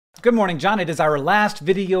Good morning, John. It is our last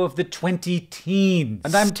video of the 20-teens.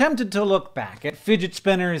 And I'm tempted to look back at fidget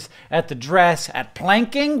spinners, at the dress, at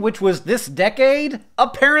planking, which was this decade,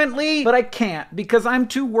 apparently. But I can't because I'm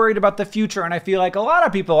too worried about the future, and I feel like a lot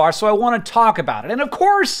of people are, so I want to talk about it. And of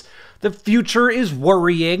course, the future is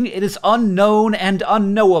worrying. It is unknown and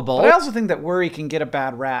unknowable. But I also think that worry can get a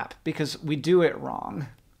bad rap because we do it wrong.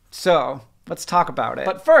 So, let's talk about it.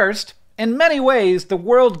 But first, in many ways, the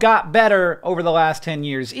world got better over the last 10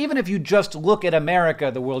 years. Even if you just look at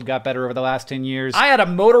America, the world got better over the last 10 years. I had a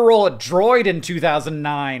Motorola Droid in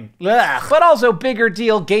 2009. Ugh. But also, bigger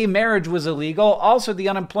deal, gay marriage was illegal. Also, the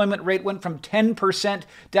unemployment rate went from 10%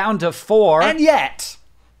 down to 4%. And yet,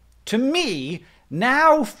 to me,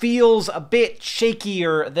 now feels a bit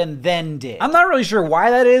shakier than then did. I'm not really sure why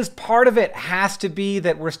that is. Part of it has to be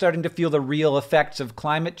that we're starting to feel the real effects of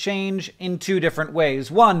climate change in two different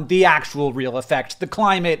ways. One, the actual real effects. The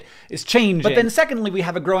climate is changing. But then secondly, we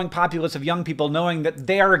have a growing populace of young people knowing that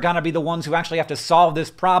they are gonna be the ones who actually have to solve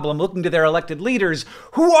this problem, looking to their elected leaders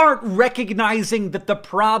who aren't recognizing that the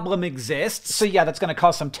problem exists. So yeah, that's gonna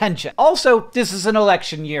cause some tension. Also, this is an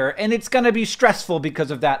election year, and it's gonna be stressful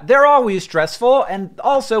because of that. They're always stressful. And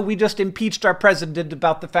also, we just impeached our president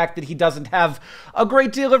about the fact that he doesn't have a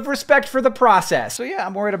great deal of respect for the process. So yeah,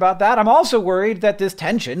 I'm worried about that. I'm also worried that this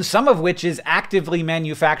tension, some of which is actively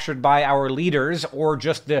manufactured by our leaders, or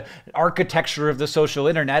just the architecture of the social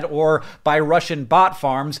internet, or by Russian bot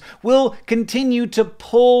farms, will continue to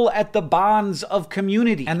pull at the bonds of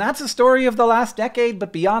community. And that's a story of the last decade,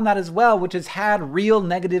 but beyond that as well, which has had real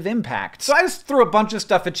negative impact. So I just threw a bunch of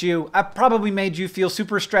stuff at you. I probably made you feel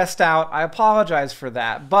super stressed out. I apologize for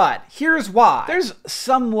that, but here's why. There's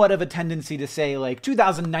somewhat of a tendency to say, like,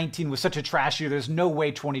 2019 was such a trash year, there's no way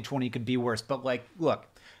 2020 could be worse. But, like, look,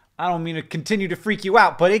 I don't mean to continue to freak you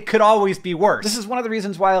out, but it could always be worse. This is one of the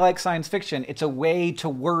reasons why I like science fiction. It's a way to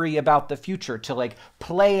worry about the future, to, like,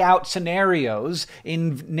 play out scenarios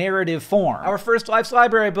in narrative form. Our first Life's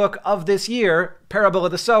Library book of this year, Parable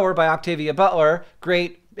of the Sower by Octavia Butler,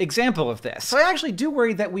 great example of this. So I actually do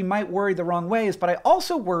worry that we might worry the wrong ways, but I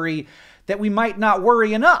also worry that we might not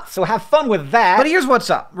worry enough. So have fun with that. But here's what's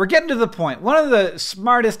up. We're getting to the point. One of the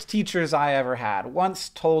smartest teachers I ever had once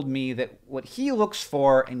told me that what he looks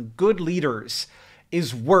for in good leaders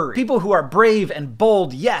is worry. People who are brave and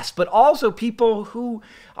bold, yes, but also people who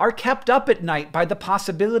are kept up at night by the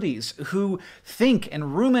possibilities, who think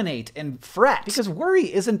and ruminate and fret. Because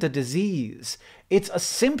worry isn't a disease. It's a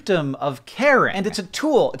symptom of caring, and it's a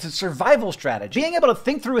tool, it's a survival strategy. Being able to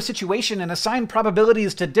think through a situation and assign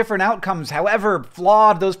probabilities to different outcomes, however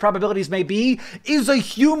flawed those probabilities may be, is a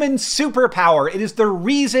human superpower. It is the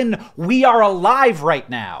reason we are alive right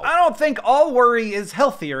now. I don't think all worry is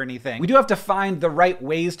healthy or anything. We do have to find the right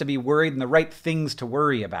ways to be worried and the right things to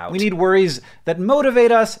worry about. We need worries that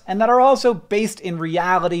motivate us and that are also based in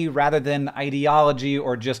reality rather than ideology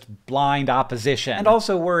or just blind opposition. And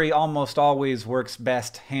also worry almost always works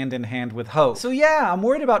best hand in hand with hope. So yeah, I'm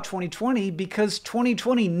worried about 2020 because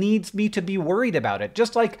 2020 needs me to be worried about it.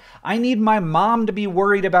 Just like I need my mom to be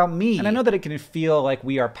worried about me. And I know that it can feel like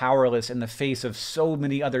we are powerless in the face of so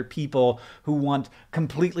many other people who want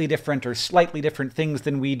completely different or slightly different things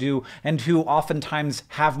than we do, and who oftentimes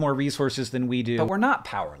have more resources than we do. But we're not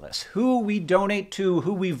powerless. Who we donate to,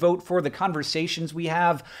 who we vote for, the conversations we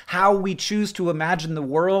have, how we choose to imagine the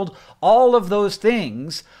world, all of those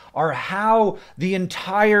things are how the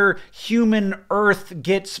entire human Earth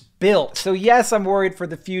gets built. So yes, I'm worried for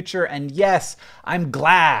the future, and yes, I'm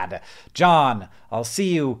glad. John, I'll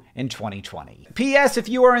see you in 2020. P.S. If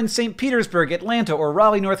you are in St. Petersburg, Atlanta, or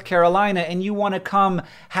Raleigh, North Carolina, and you want to come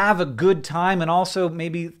have a good time and also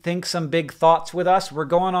maybe think some big thoughts with us, we're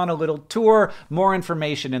going on a little tour. More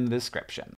information in the description.